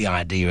like the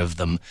idea of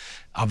them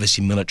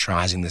obviously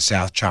militarising the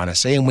South China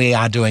Sea, and we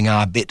are doing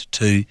our bit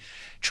to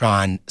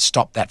try and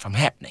stop that from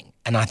happening.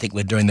 And I think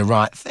we're doing the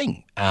right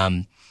thing.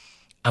 And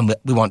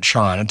we want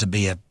China to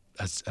be an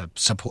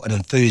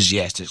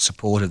enthusiastic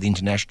supporter of the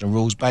international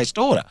rules-based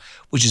order,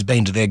 which has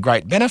been to their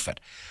great benefit.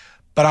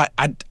 But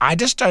I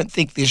just don't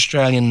think the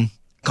Australian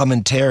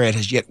commentariat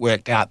has yet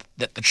worked out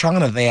that the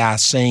China they are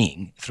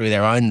seeing through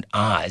their own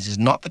eyes is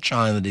not the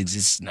China that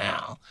exists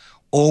now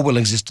or will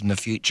exist in the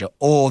future,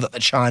 or that the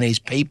Chinese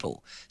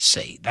people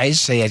see. They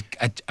see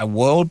a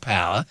world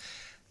power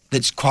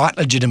that's quite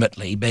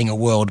legitimately being a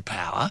world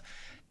power,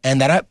 and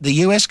that the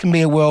US can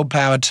be a world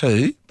power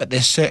too, but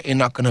they're certainly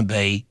not going to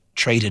be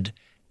treated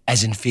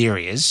as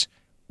inferiors,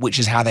 which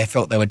is how they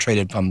felt they were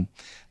treated from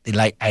the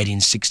late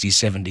 1860s,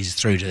 70s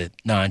through to the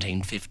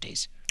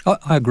 1950s.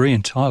 I agree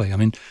entirely. I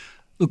mean,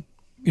 look,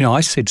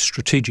 I said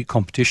strategic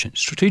competition.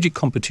 Strategic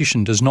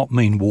competition does not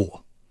mean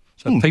war.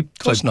 So,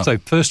 so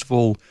first of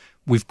all,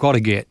 we've got to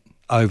get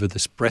over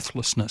this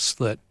breathlessness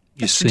that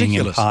you're seeing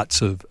in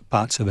parts of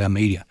our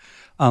media.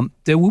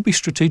 There will be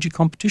strategic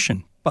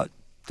competition, but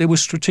there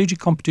was strategic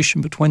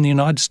competition between the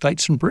United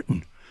States and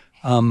Britain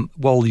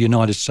while the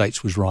United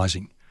States was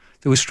rising.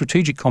 There was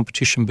strategic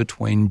competition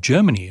between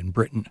Germany and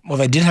Britain. Well,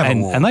 they did have a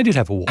war. And they did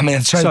have a war. I mean,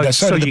 so did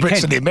the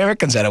Brits and the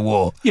Americans had a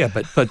war. Yeah,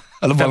 but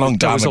a long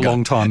time was ago. a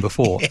long time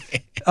before.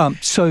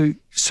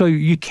 So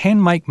you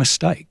can make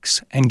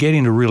mistakes and get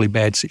into really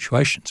bad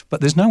situations, but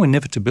there's no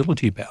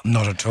inevitability about it.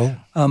 Not at all.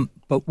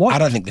 I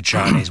don't think the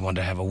Chinese want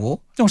to have a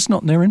war. No, it's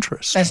not in their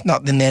interest. That's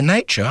not in their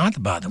nature either,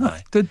 by the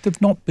way.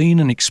 They've not been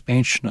an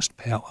expansionist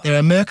power. There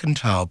are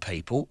mercantile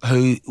people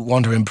who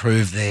want to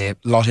improve their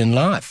lot in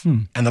life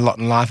and the lot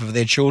in life of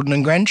their children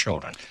and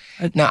grandchildren.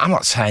 Now, I'm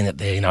not saying that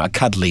they're a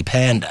cuddly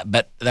panda,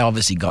 but they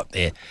obviously got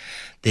their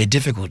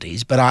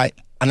difficulties. But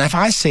if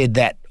I said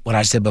that, what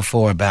I said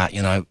before about,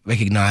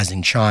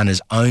 recognising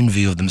China's own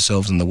view of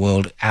themselves and the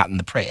world out in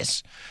the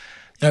press,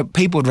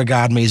 people would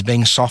regard me as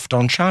being soft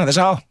on China. They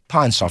say, oh,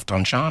 Pyne's soft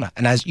on China.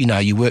 And as you know,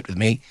 you worked with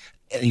me,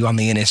 you were on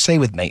the NSC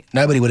with me.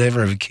 Nobody would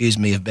ever have accused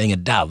me of being a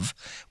dove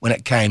when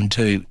it came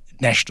to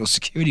national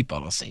security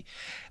policy.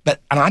 And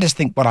I just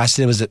think what I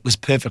said was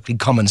perfectly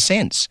common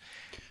sense.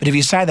 But if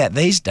you say that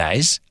these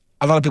days,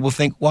 a lot of people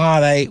think,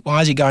 why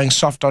is he going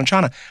soft on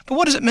China? But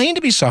what does it mean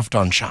to be soft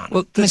on China?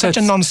 Well, it's such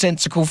a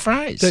nonsensical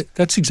phrase.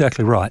 That's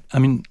exactly right. I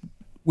mean,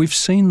 we've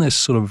seen this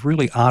sort of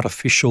really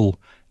artificial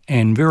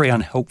and very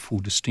unhelpful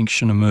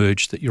distinction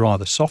emerge that you're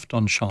either soft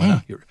on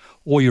China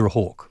or you're a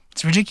hawk.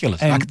 It's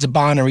ridiculous. Like it's a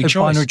binary choice. A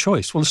binary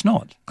choice. Well, it's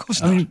not. Of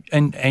course not.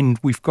 And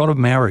we've got to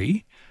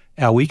marry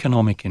our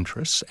economic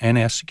interests and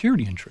our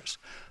security interests.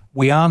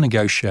 We are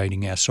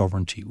negotiating our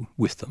sovereignty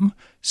with them.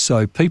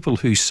 So people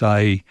who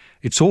say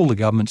it's all the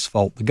government's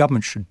fault, the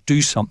government should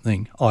do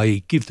something,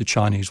 i.e. give the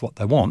Chinese what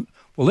they want,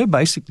 well, they're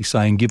basically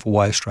saying give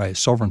away Australia's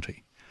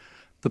sovereignty.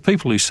 The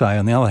people who say,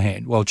 on the other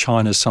hand, well,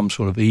 China's some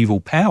sort of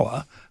evil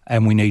power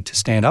and we need to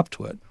stand up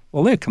to it,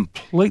 well, they're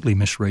completely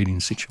misreading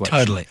the situation.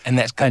 Totally. And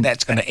that's going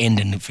to end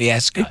in a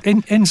fiasco.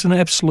 It ends in an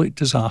absolute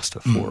disaster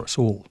for us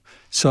all.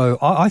 So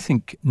I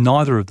think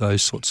neither of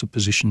those sorts of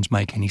positions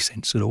make any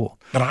sense at all.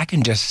 But I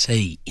can just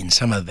see in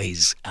some of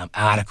these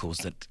articles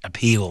that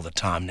appear all the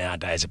time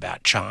nowadays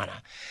about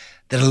China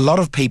that a lot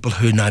of people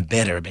who know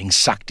better are being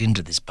sucked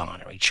into this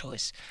binary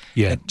choice.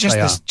 Yeah,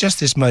 just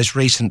this most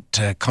recent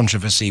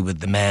controversy with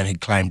the man who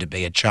claimed to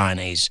be a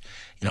Chinese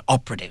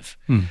operative.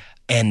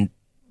 And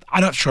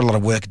I'm not sure a lot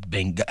of work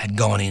had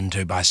gone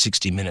into by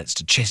 60 Minutes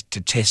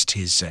to test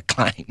his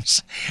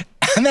claims.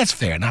 And that's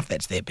fair enough,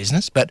 that's their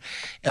business. But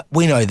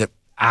we know that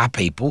our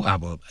people,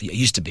 it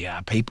used to be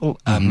our people,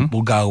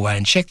 will go away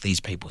and check these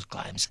people's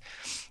claims.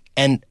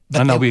 And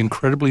they'll be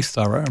incredibly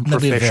thorough and professional.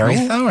 They'll be very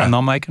thorough. And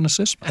they'll make an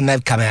assessment. And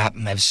they've come out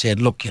and they've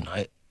said, look,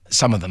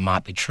 some of them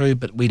might be true,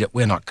 but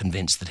we're not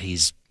convinced that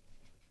he's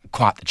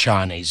quite the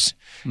Chinese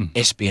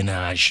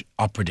espionage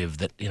operative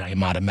that he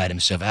might have made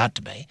himself out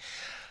to be.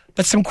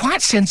 But some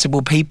quite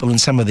sensible people in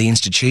some of the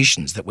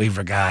institutions that we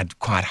regard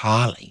quite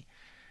highly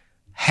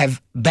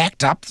have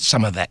backed up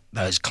some of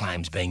those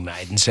claims being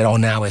made and said,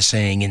 now we're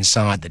seeing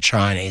inside the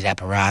Chinese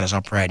apparatus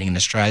operating in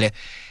Australia,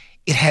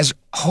 it has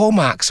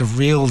hallmarks of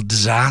real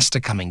disaster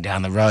coming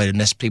down the road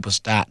unless people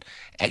start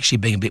actually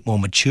being a bit more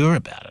mature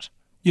about it.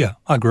 Yeah,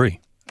 I agree.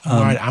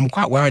 I'm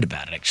quite worried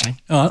about it, actually.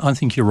 I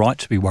think you're right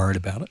to be worried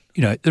about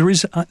it.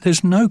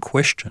 There's no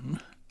question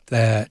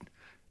that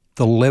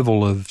the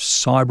level of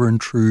cyber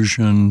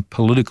intrusion,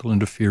 political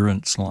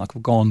interference,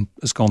 has gone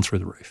through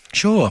the roof.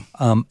 Sure,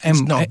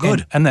 it's not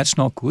good, and that's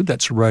not good.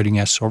 That's eroding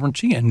our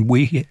sovereignty, and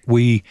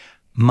we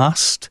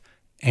must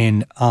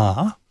and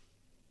are,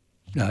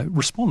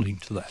 responding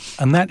to that,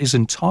 and that is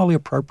entirely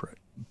appropriate.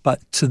 But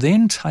to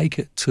then take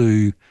it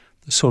to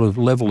the sort of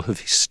level of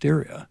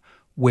hysteria,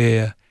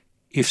 where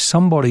if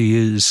somebody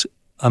is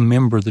a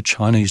member of the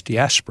Chinese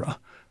diaspora,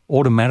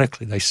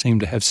 automatically they seem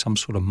to have some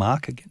sort of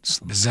mark against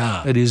them.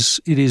 Bizarre. It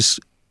is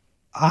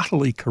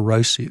utterly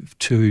corrosive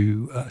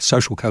to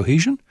social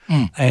cohesion,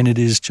 and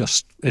it's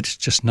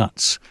just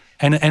nuts.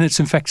 And it's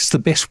in fact it's the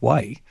best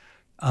way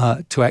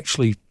to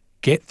actually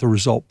get the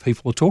result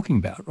people are talking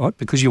about, right?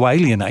 Because you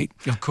alienate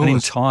an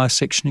entire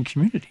section of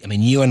community. I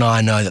mean, you and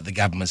I know that the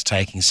government's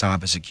taking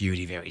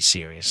cybersecurity very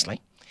seriously,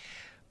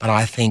 but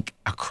I think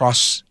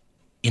across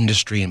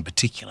industry in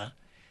particular,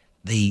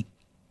 the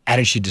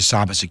attitude to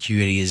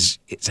cybersecurity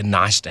it's a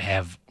nice to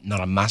have, not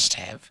a must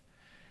have.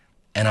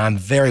 And I'm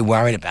very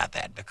worried about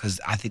that because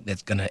I think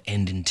that's going to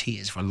end in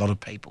tears for a lot of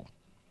people.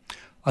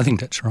 I think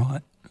that's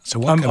right. So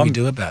what can we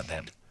do about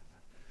that?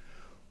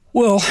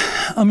 Well,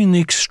 I mean,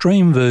 the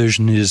extreme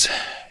version is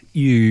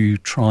you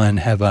try and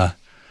have a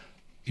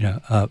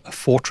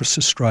Fortress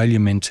Australia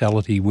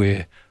mentality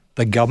where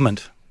the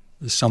government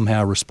is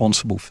somehow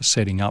responsible for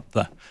setting up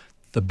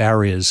the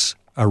barriers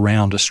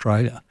around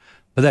Australia.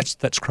 But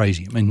that's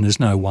crazy. I mean, there's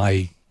no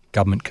way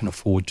government can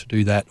afford to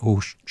do that or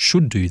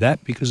should do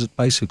that, because it's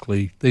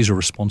basically these are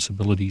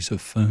responsibilities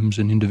of firms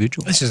and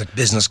individuals. This is a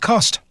business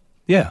cost.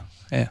 Yeah.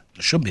 It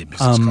should be a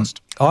business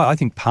cost. I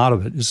think part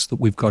of it is that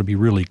we've got to be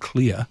really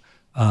clear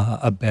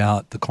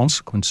about the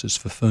consequences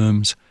for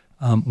firms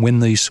when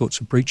these sorts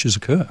of breaches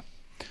occur.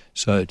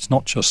 So it's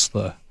not just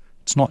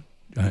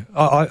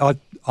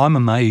I'm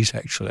amazed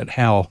actually at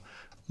how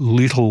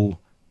little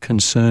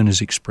concern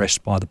is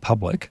expressed by the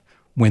public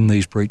when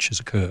these breaches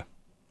occur.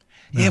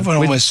 Yeah, everyone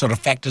almost sort of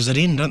factors it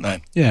in, don't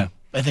they? Yeah.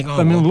 They think,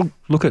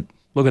 look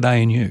at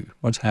ANU,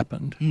 what's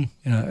happened.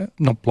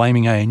 Not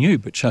blaming ANU,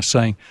 but just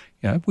saying,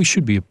 we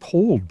should be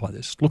appalled by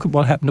this. Look at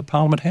what happened to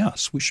Parliament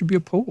House. We should be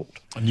appalled.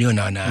 And you and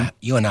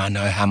I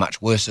know how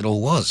much worse it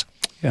all was.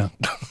 Yeah.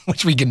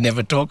 Which we can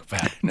never talk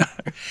about. No.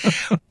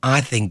 I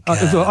think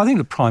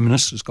the Prime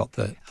Minister's got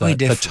the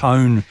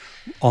tone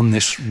on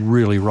this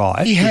really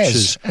right. He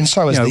has, and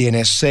so has the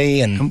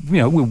NSC. And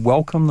we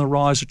welcome the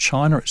rise of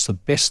China. It's the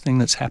best thing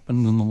that's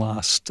happened in the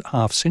last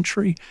half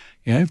century.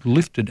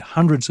 Lifted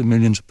hundreds of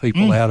millions of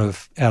people out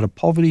of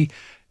poverty,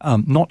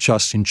 not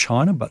just in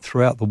China but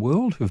throughout the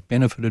world, who have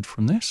benefited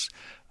from this.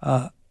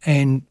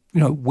 And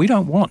we do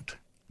not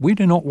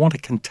want to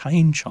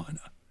contain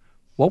China.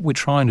 What we're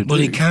trying to do.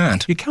 Well, you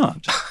can't. You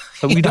can't.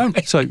 So we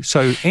don't.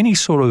 So any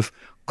sort of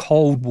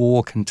Cold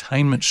War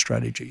containment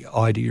strategy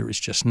idea is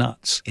just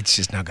nuts. It's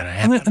just not going to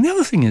happen. And the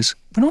other thing is,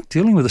 we're not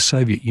dealing with the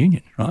Soviet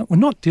Union, right? We're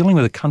not dealing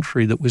with a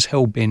country that was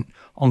hell-bent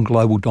on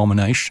global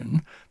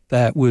domination,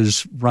 that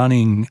was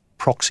running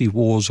proxy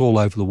wars all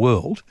over the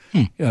world.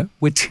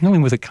 We're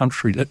dealing with a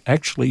country that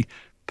actually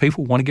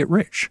people want to get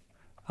rich.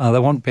 They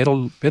want better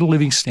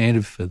living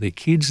standard for their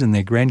kids and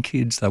their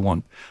grandkids. They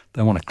want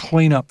to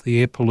clean up the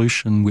air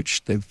pollution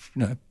which they've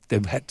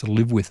had to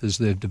live with as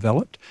they've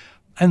developed,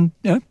 and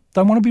they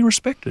want to be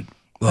respected.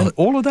 Well, and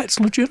all of that's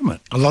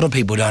legitimate. A lot of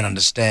people don't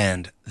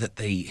understand that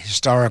the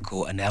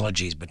historical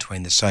analogies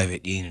between the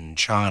Soviet Union and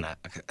China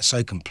are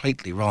so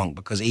completely wrong,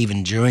 because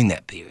even during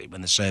that period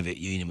when the Soviet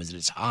Union was at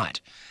its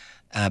height,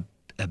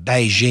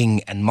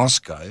 Beijing and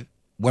Moscow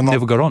were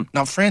never got on.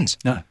 Not friends.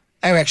 No.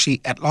 They were actually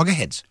at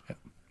loggerheads. Yep.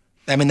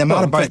 I mean, they might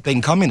have both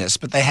been communists,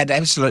 but they had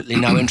absolutely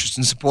no interest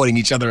in supporting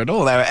each other at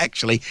all. They were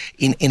actually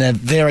in a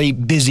very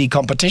busy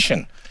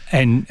competition.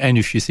 And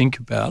if you think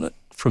about it,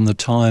 from the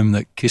time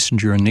that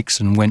Kissinger and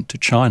Nixon went to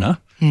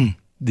China,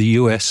 the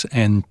US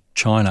and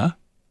China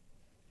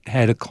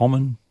had a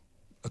common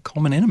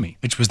enemy.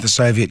 Which was the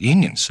Soviet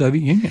Union.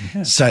 Soviet Union,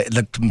 yeah. So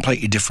they're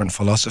completely different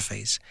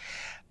philosophies.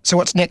 So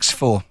what's next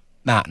for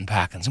Martin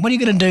Parkinson? What are you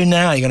going to do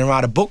now? Are you going to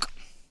write a book?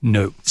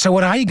 No. So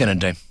what are you going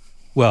to do?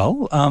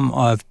 Well,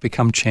 I've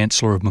become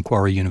Chancellor of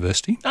Macquarie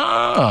University. Oh,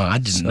 I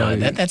didn't know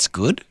that. That's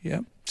good.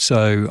 Yeah.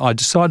 So I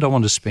decided I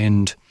want to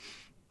spend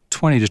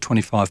 20 to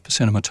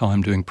 25% of my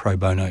time doing pro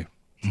bono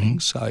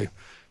things. So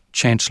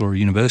Chancellor of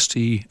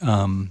University,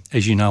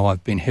 as you know,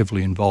 I've been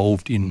heavily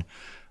involved in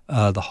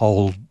the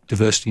whole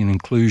diversity and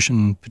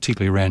inclusion,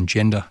 particularly around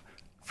gender,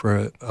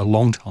 for a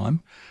long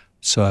time.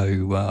 So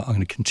I'm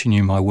going to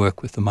continue my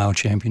work with the Male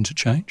Champions of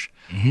Change.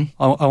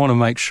 I want to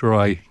make sure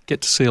I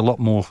get to see a lot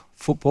more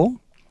football.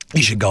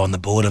 You should go on the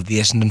board of the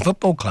Essendon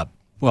Football Club.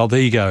 Well, there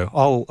you go.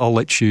 I'll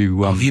let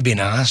you... have you been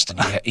asked?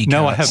 You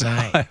no, I can't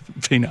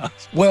haven't been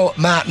asked. Well,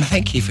 Martin,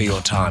 thank you for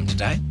your time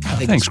today. I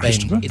think thanks,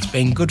 Christopher. It's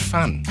been good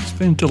fun. It's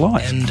been a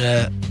delight. And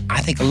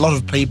I think a lot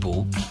of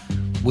people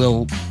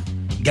will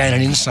gain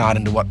an insight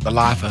into what the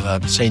life of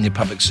a senior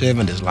public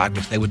servant is like,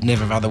 which they would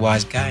never have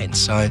otherwise gained.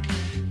 So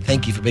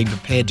thank you for being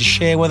prepared to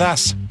share with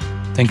us.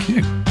 Thank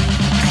you.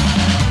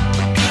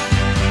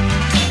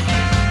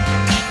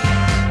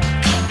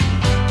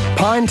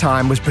 Pyne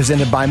Time was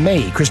presented by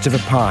me, Christopher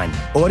Pyne.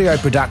 Audio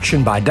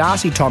production by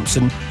Darcy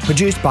Thompson,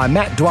 produced by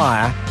Matt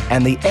Dwyer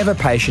and the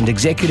ever-patient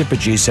executive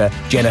producer,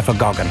 Jennifer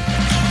Goggin.